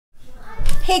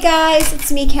Hey guys,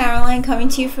 it's me Caroline coming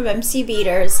to you from MC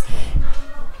Beaters.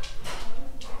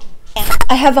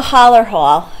 I have a Hollar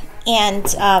Haul, and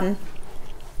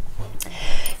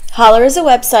Hollar is a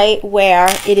website where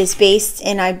it is based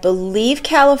in, I believe,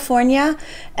 California,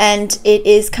 and it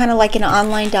is kind of like an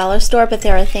online dollar store, but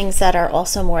there are things that are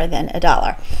also more than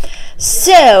 $1.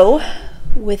 So,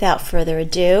 without further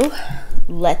ado,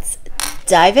 let's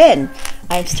dive in.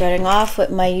 I'm starting off with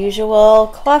my usual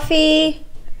coffee.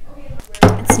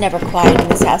 It's never quiet in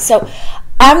this house. So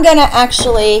I'm gonna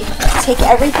actually take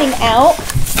everything out,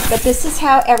 but this is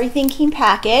how everything came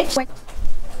packaged.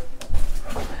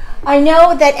 I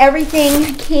know that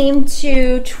everything came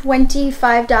to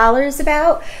 $25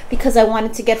 about because I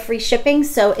wanted to get free shipping.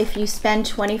 So if you spend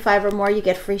 $25 or more, you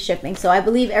get free shipping. So I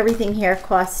believe everything here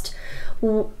cost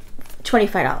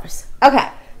 $25. Okay,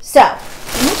 so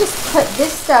let me just put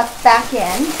this stuff back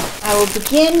in. I will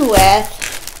begin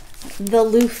with the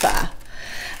loofah.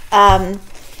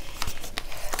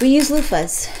 We use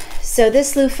loofahs. So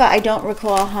this loofah, I don't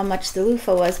recall how much the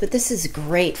loofah was, but this is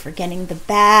great for getting the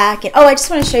back. And, oh, I just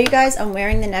want to show you guys, I'm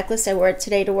wearing the necklace. I wore it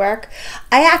today to work.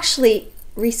 I actually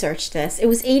researched this. It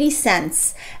was 80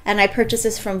 cents, and I purchased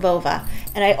this from Vova.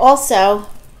 And I also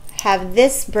have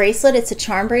this bracelet. It's a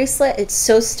charm bracelet. It's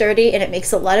so sturdy, and it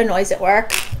makes a lot of noise at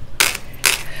work.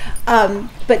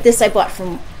 But this I bought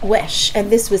from Wish, and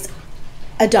this was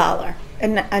 $1.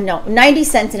 No, 90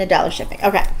 cents and $1 shipping.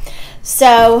 Okay,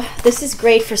 so this is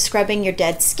great for scrubbing your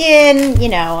dead skin, you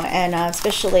know, and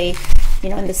especially, you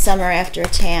know, in the summer after a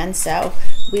tan. So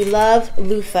we love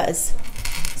loofahs.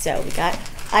 So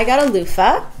I got a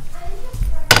loofah.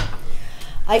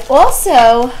 I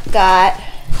also got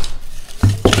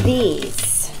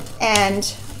these,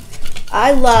 and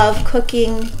I love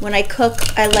cooking. When I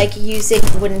cook, I like using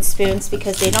wooden spoons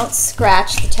because they don't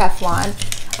scratch the Teflon.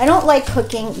 I don't like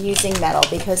cooking using metal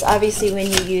because obviously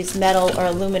when you use metal or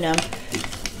aluminum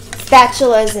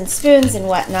spatulas and spoons and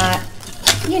whatnot,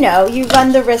 you know, you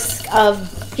run the risk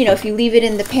of, you know, if you leave it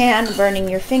in the pan, burning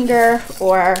your finger,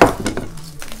 or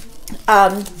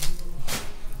I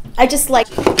just like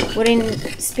wooden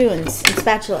spoons and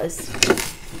spatulas.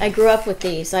 I grew up with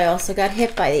these. I also got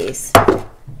hit by these.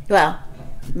 Well,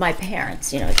 my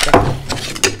parents, you know,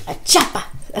 a choppa.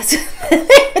 That's what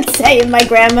they would say. And my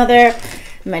grandmother,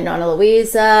 my Nonna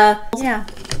Louisa. Yeah,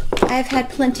 I've had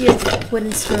plenty of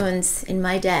wooden spoons in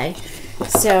my day.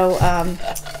 So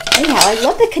anyhow, I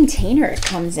love the container it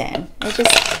comes in.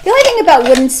 The only thing about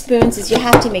wooden spoons is you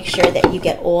have to make sure that you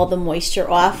get all the moisture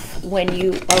off when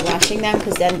you are washing them,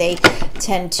 because then they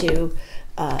tend to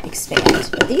expand.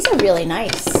 But these are really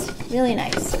nice, really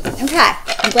nice. Okay,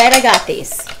 I'm glad I got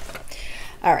these.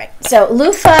 All right, so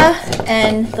loofah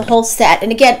and the whole set.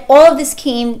 And again, all of this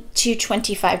came to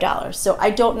 $25. So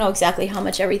I don't know exactly how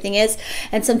much everything is.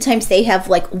 And sometimes they have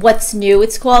like what's new,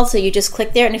 it's called. So you just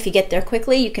click there, and if you get there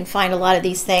quickly, you can find a lot of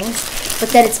these things. But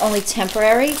then it's only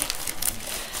temporary.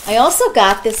 I also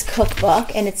got this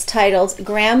cookbook, and it's titled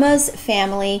Grandma's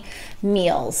Family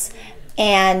Meals.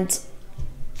 And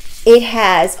it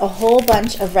has a whole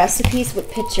bunch of recipes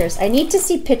with pictures. I need to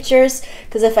see pictures,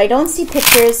 because if I don't see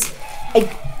pictures,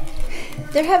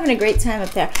 they're having a great time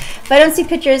up there. If I don't see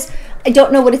pictures, I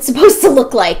don't know what it's supposed to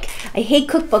look like. I hate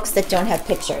cookbooks that don't have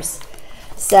pictures.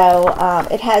 So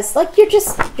it has like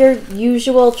your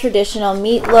usual traditional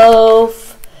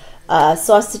meatloaf,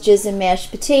 sausages and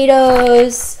mashed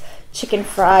potatoes, chicken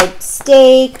fried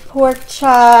steak, pork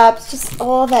chops, just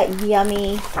all that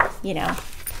yummy, you know,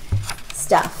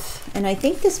 stuff. And I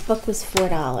think this book was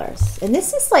 $4. And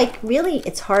this is like really,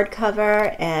 it's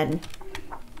hardcover, and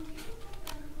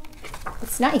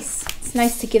it's nice. It's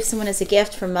nice to give someone as a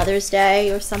gift for Mother's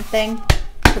Day or something,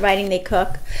 providing they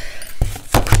cook.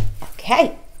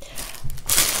 Okay.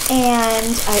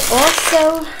 And I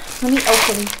also, let me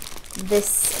open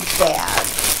this bag.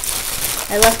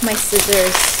 I left my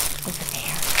scissors over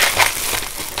there.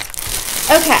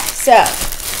 Okay, so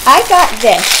I got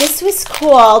this. This was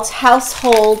called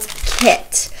Household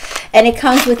Kit. And it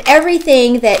comes with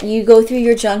everything that you go through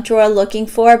your junk drawer looking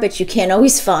for, but you can't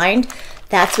always find.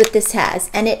 That's what this has.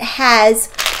 And it has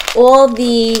all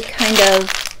the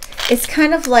it's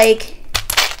kind of like,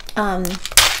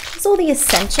 it's all the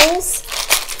essentials.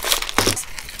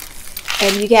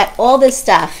 And you get all this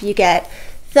stuff. You get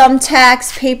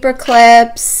thumbtacks, paper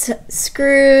clips,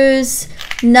 screws,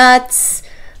 nuts.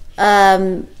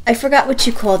 I forgot what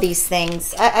you call these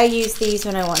things. I use these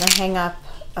when I want to hang up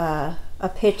a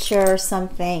picture or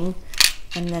something.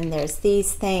 And then there's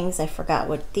these things. I forgot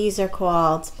what these are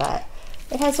called, but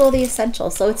it has all the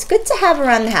essentials. So it's good to have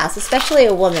around the house, especially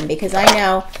a woman, because I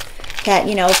know that,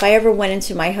 you know, if I ever went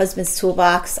into my husband's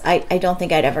toolbox, I don't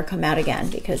think I'd ever come out again,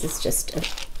 because it's just,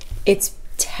 it's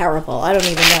terrible. I don't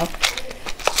even know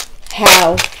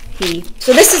how he,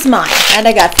 so this is mine, and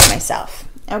I got for myself.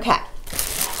 Okay.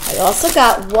 I also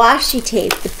got washi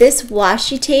tape, but this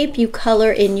washi tape you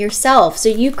color in yourself. So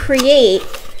you create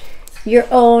your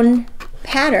own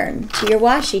pattern to your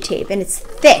washi tape, and it's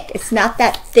thick. It's not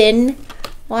that thin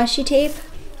washi tape.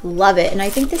 Love it. And I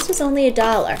think this was only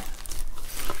 $1.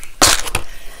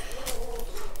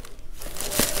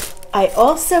 I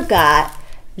also got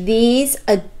these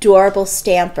adorable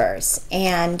stampers,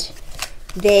 and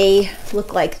they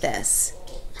look like this.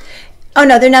 Oh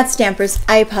no, they're not stampers.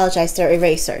 I apologize, they're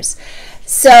erasers.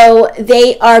 So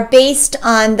they are based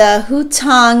on the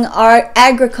Hutong art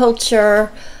agriculture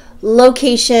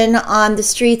location on the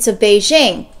streets of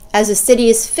Beijing. As the city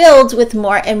is filled with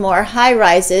more and more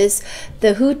high-rises,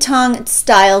 the Hutong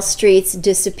style streets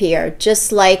disappear,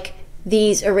 just like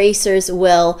these erasers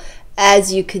will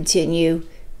as you continue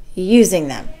using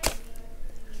them.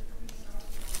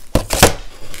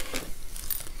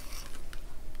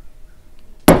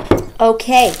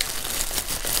 Okay,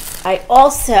 I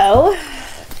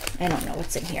don't know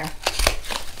what's in here.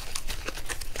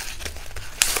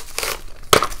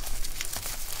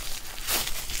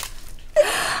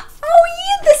 Oh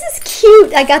yeah, this is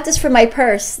cute. I got this from my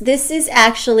purse. This is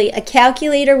actually a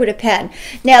calculator with a pen.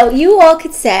 Now, you all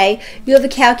could say you have a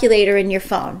calculator in your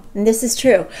phone, and this is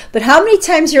true. But how many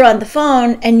times you're on the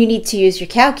phone and you need to use your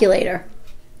calculator?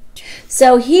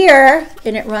 So here,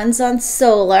 and it runs on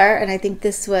solar, and I think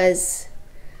this was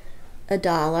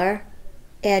 $1.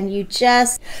 And you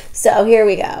just, so here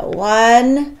we go.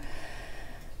 1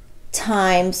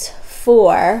 times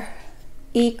 4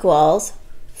 equals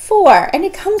 4. And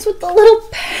it comes with the little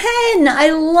pen. I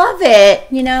love it.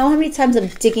 You know, how many times I'm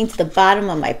digging to the bottom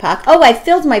of my pocket. Oh, I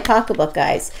filled my pocketbook,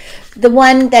 guys. The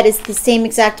one that is the same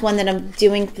exact one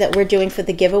that we're doing for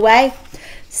the giveaway.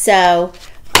 So,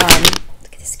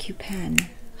 this cute pen.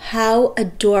 How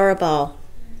adorable.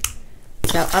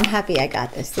 So I'm happy I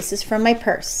got this. This is from my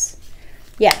purse.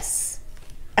 Yes,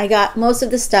 I got most of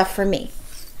the stuff for me,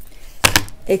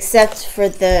 except for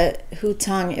the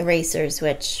Hutong erasers,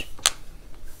 which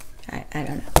I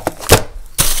don't know.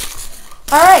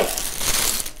 All right,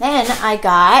 then I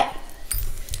got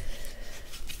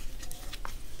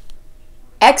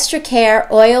Extra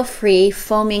Care Oil-Free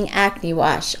Foaming Acne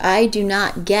Wash. I do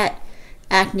not get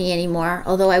acne anymore,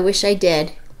 although I wish I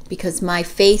did, because my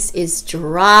face is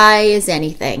dry as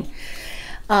anything.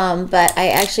 But I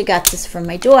actually got this from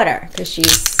my daughter, because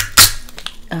she's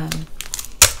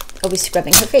always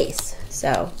scrubbing her face.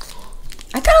 So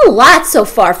I got a lot so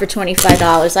far for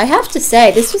 $25. I have to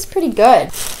say, this was pretty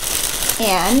good.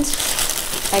 And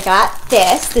I got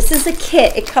this. This is a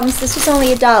kit. This was only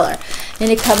 $1. And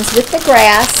it comes with the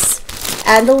grass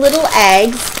and the little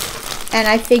eggs. And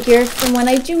I figured from when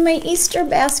I do my Easter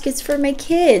baskets for my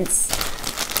kids,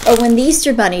 or when the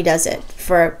Easter Bunny does it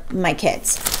for my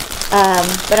kids.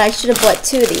 But I should have bought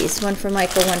 2 of these, one for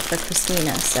Michael, one for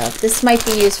Christina. So this might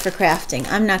be used for crafting.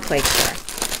 I'm not quite sure.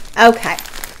 Okay.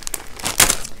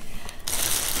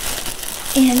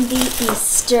 And the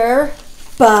Easter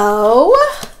bow.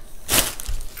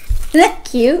 Isn't that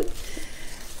cute?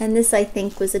 And this, I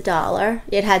think, was $1.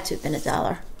 It had to have been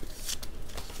 $1.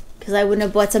 Because I wouldn't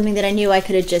have bought something that I knew I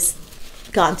could have just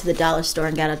gone to the dollar store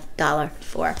and got $1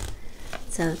 for.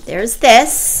 So there's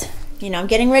this. You know, I'm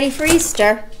getting ready for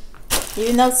Easter,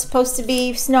 even though it's supposed to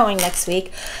be snowing next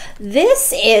week.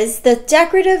 This is the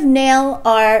decorative nail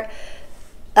art,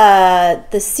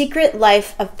 The Secret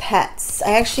Life of Pets.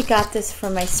 I actually got this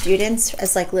for my students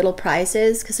as like little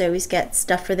prizes, because I always get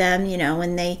stuff for them, you know,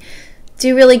 when they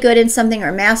do really good in something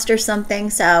or master something.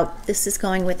 So this is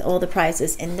going with all the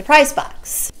prizes in the prize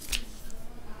box.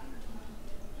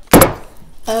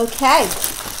 Okay.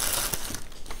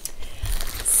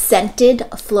 Scented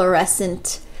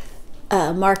fluorescent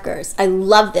markers. I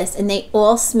love this, and they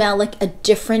all smell like a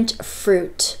different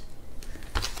fruit.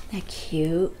 Isn't that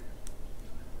cute?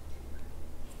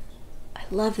 I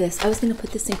love this. I was going to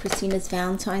put this in Christina's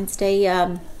Valentine's Day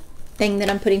thing that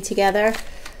I'm putting together,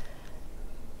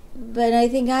 but I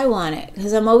think I want it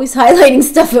because I'm always highlighting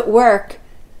stuff at work.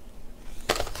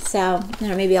 So, you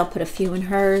know, maybe I'll put a few in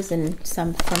hers and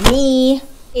some for me.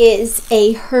 Is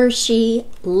a Hershey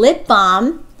lip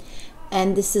balm,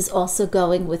 and this is also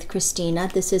going with Christina.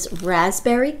 This is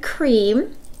raspberry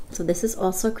cream, so this is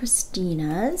also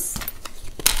Christina's.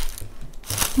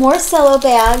 More cello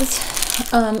bags.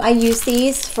 I use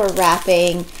these for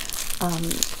wrapping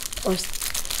or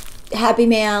Happy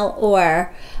Mail,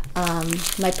 or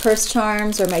my purse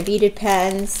charms, or my beaded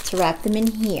pens, to wrap them in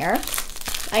here.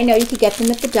 I know you could get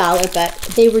them at the dollar, but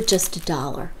they were just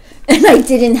 $1. And I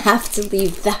didn't have to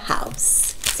leave the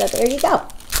house. So there you go.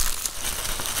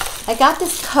 I got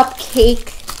this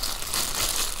cupcake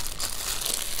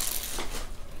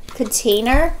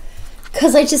container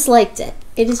because I just liked it.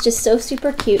 It is just so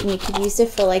super cute, and you could use it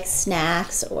for like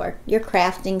snacks or your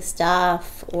crafting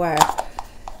stuff, or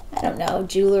I don't know,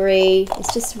 jewelry.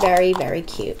 It's just very, very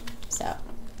cute. So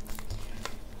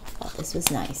I thought this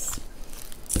was nice.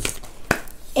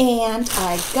 And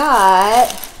I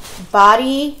got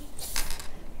Body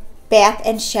Bath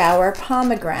and Shower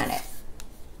Pomegranate.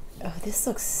 Oh, this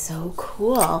looks so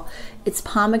cool. It's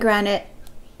pomegranate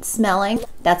smelling.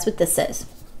 That's what this is.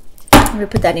 I'm gonna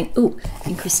put that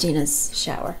in Christina's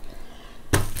shower.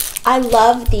 I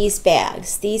love these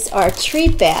bags. These are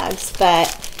treat bags,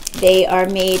 but they are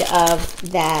made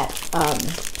of that, I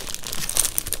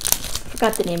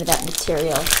forgot the name of that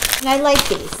material. And I like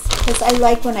these because I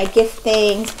like when I gift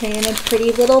things, putting them in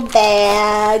pretty little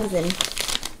bags and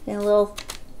a little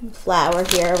flower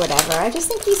here or whatever. I just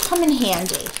think these come in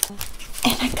handy.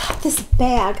 And I got this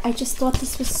bag. I just thought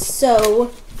this was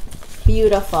so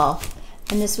beautiful.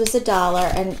 And this was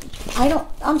 $1. And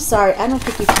I'm sorry, I don't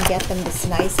think you can get them this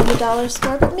nice in the dollar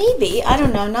store, but maybe, I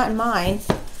don't know, not in mine.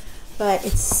 But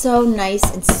it's so nice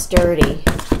and sturdy.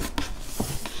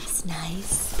 It's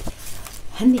nice.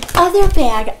 And the other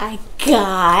bag I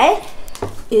got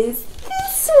is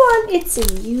this one. It's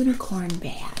a unicorn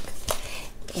bag.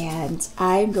 And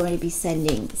I'm going to be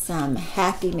sending some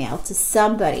happy mail to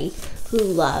somebody who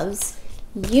loves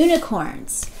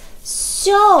unicorns.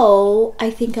 So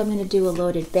I think I'm going to do a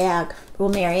loaded bag. Well,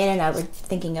 Marianne and I were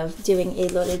thinking of doing a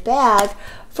loaded bag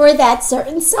for that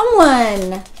certain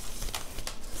someone.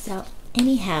 So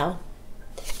anyhow,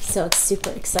 so super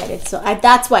excited. So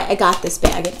that's why I got this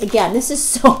bag. And again, this is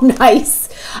so nice.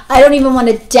 I don't even want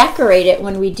to decorate it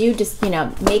when we do just,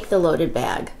 make the loaded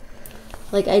bag.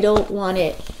 Like, I don't want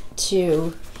it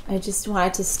to, I just want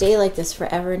it to stay like this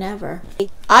forever and ever.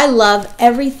 I love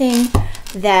everything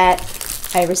that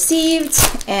I received,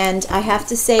 and I have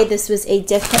to say this was a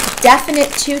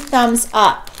definite 2 thumbs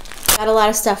up. Got a lot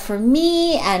of stuff for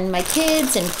me and my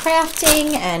kids and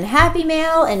crafting and happy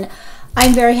mail, and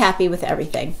I'm very happy with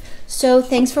everything. So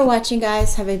thanks for watching,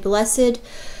 guys. Have a blessed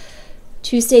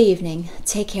Tuesday evening.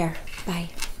 Take care. Bye.